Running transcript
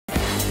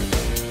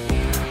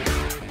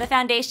The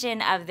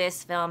foundation of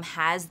this film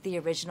has the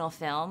original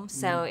film,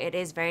 so it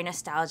is very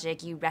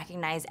nostalgic. You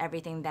recognize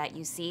everything that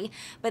you see,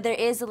 but there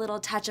is a little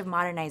touch of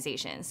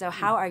modernization. So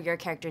how are your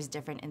characters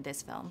different in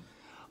this film?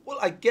 Well,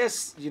 I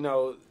guess, you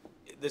know,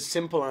 the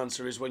simple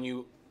answer is when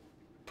you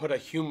put a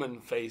human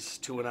face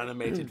to an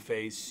animated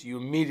face, you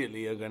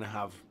immediately are going to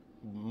have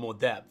more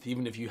depth,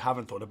 even if you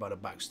haven't thought about a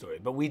backstory.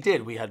 But we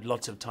did. We had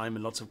lots of time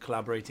and lots of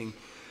collaborating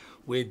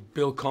with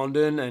Bill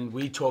Condon, and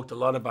we talked a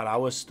lot about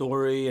our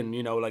story and,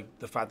 you know, like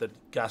the fact that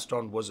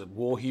Gaston was a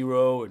war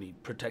hero and he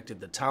protected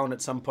the town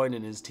at some point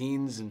in his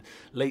teens and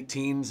late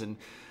teens, and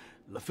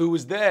LeFou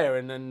was there,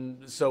 and then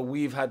so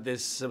we've had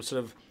this sort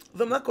of...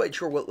 I'm not quite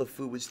sure what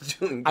LeFou was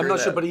doing. I'm not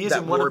sure, but he is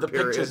in one of the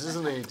period. pictures,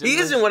 isn't he? He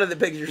is in one of the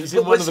pictures. He's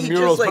in one of the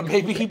murals, like, but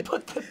maybe he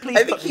put the...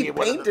 I think he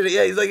painted it.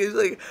 Yeah, he's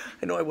like,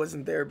 I know I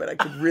wasn't there, but I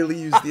could really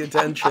use the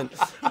attention.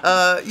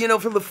 You know,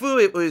 for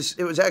LeFou, it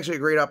was actually a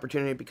great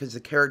opportunity because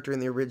the character in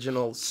the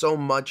original, so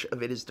much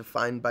of it is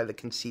defined by the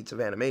conceits of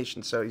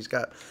animation. So he's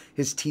got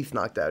his teeth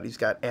knocked out. He's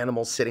got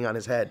animals sitting on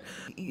his head.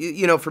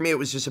 You know, for me, it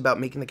was just about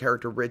making the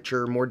character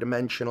richer, more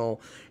dimensional,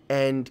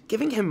 and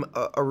giving him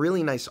a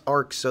really nice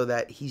arc so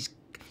that he's...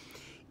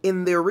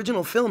 In the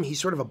original film, he's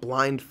sort of a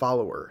blind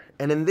follower.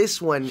 And in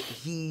this one,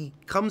 he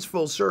comes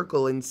full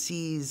circle and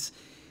sees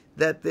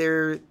that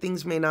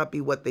things may not be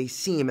what they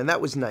seem. And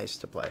that was nice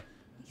to play.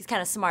 He's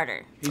kind of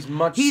smarter. He's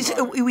much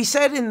smarter. We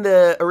said in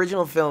the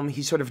original film,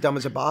 he's sort of dumb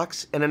as a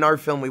box. And in our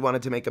film, we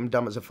wanted to make him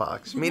dumb as a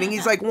fox. Meaning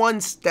he's like one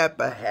step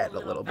ahead a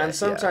little bit. And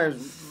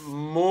sometimes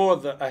more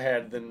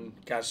ahead than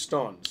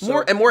Gaston.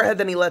 So more ahead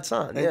than he lets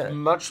on, yeah.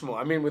 Much more.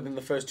 I mean, within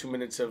the first 2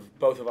 minutes of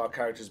both of our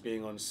characters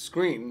being on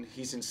screen,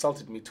 he's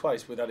insulted me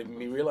twice without even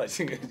me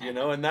realizing it, you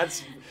know? And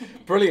that's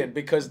brilliant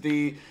because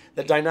the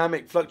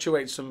dynamic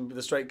fluctuates from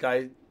the straight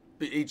guy.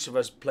 Each of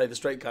us play the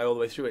straight guy all the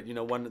way through it, you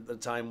know, one at a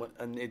time.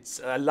 And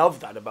I love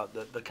that about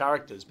the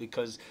characters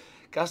because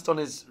Gaston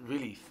is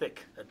really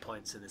thick at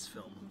points in this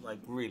film, like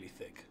really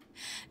thick.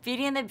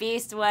 Beauty and the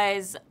Beast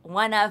was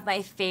one of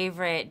my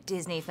favorite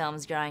Disney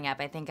films growing up.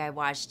 I think I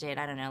watched it,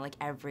 I don't know, like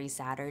every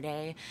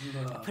Saturday.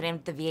 I put in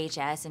the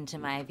VHS into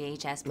my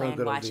VHS player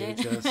and watch it.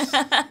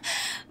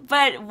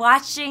 But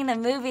watching the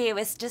movie, it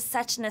was just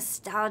such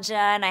nostalgia,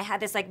 and I had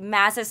this like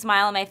massive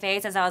smile on my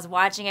face as I was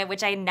watching it,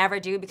 which I never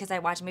do because I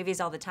watch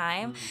movies all the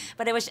time.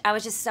 But I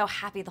was just so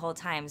happy the whole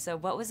time. So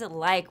what was it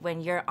like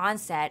when you're on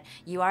set,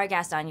 you are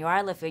Gaston, you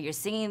are LeFou, you're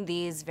singing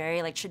these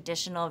very like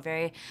traditional,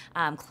 very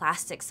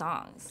classic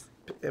songs?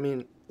 I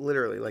mean,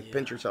 literally, like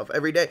pinch yourself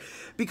every day,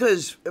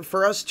 because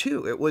for us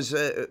too, it was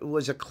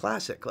a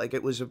classic. Like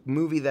it was a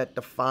movie that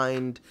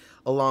defined,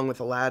 along with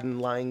Aladdin,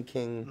 Lion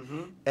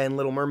King, and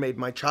Little Mermaid,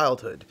 my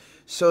childhood.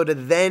 So to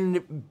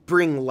then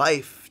bring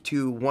life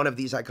to one of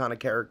these iconic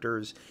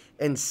characters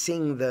and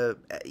sing the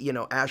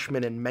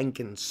Ashman and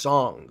Menken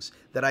songs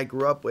that I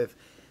grew up with,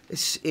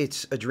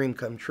 it's a dream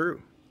come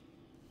true.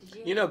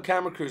 You know,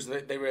 camera crews,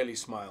 they rarely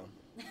smile.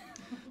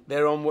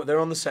 They're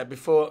on the set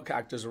before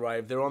actors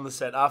arrive. They're on the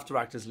set after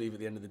actors leave at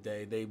the end of the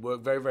day. They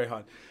work very, very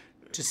hard.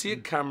 To see a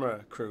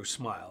camera crew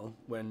smile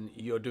when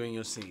you're doing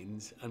your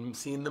scenes and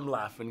seeing them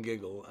laugh and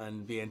giggle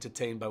and be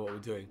entertained by what we're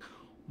doing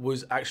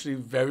was actually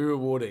very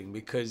rewarding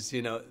because,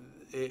 you know,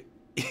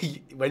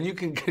 when you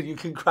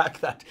can crack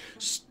that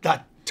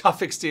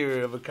tough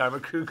exterior of a camera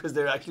crew because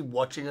they're actually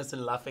watching us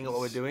and laughing at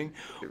what we're doing,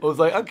 I was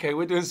like, okay,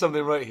 we're doing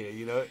something right here,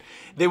 you know.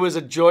 There was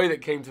a joy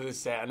that came to the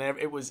set, and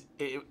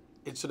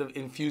it sort of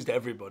infused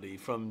everybody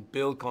from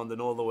Bill Condon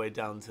all the way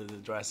down to the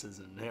dresses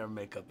and hair and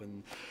makeup,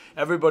 and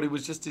everybody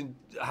was just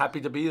happy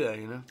to be there,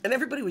 you know? And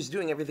everybody was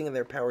doing everything in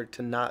their power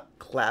to not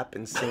clap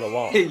and sing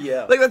along.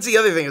 Yeah. Like, that's the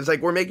other thing. It's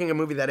like we're making a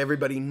movie that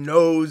everybody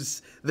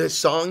knows the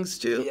songs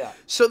to. Yeah.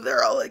 So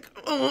they're all like,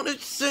 I want to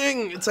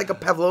sing. It's like a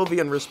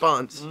Pavlovian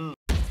response.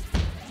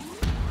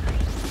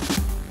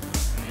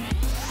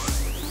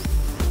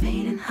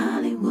 Made in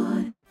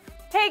Hollywood.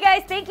 Hey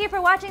guys, thank you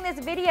for watching this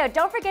video.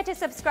 Don't forget to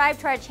subscribe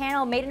to our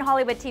channel, Made in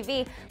Hollywood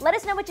TV. Let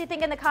us know what you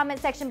think in the comment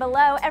section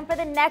below. And for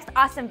the next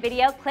awesome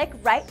video, click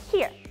right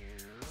here.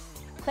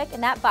 Click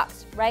in that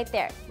box right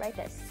there.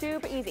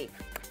 Super easy.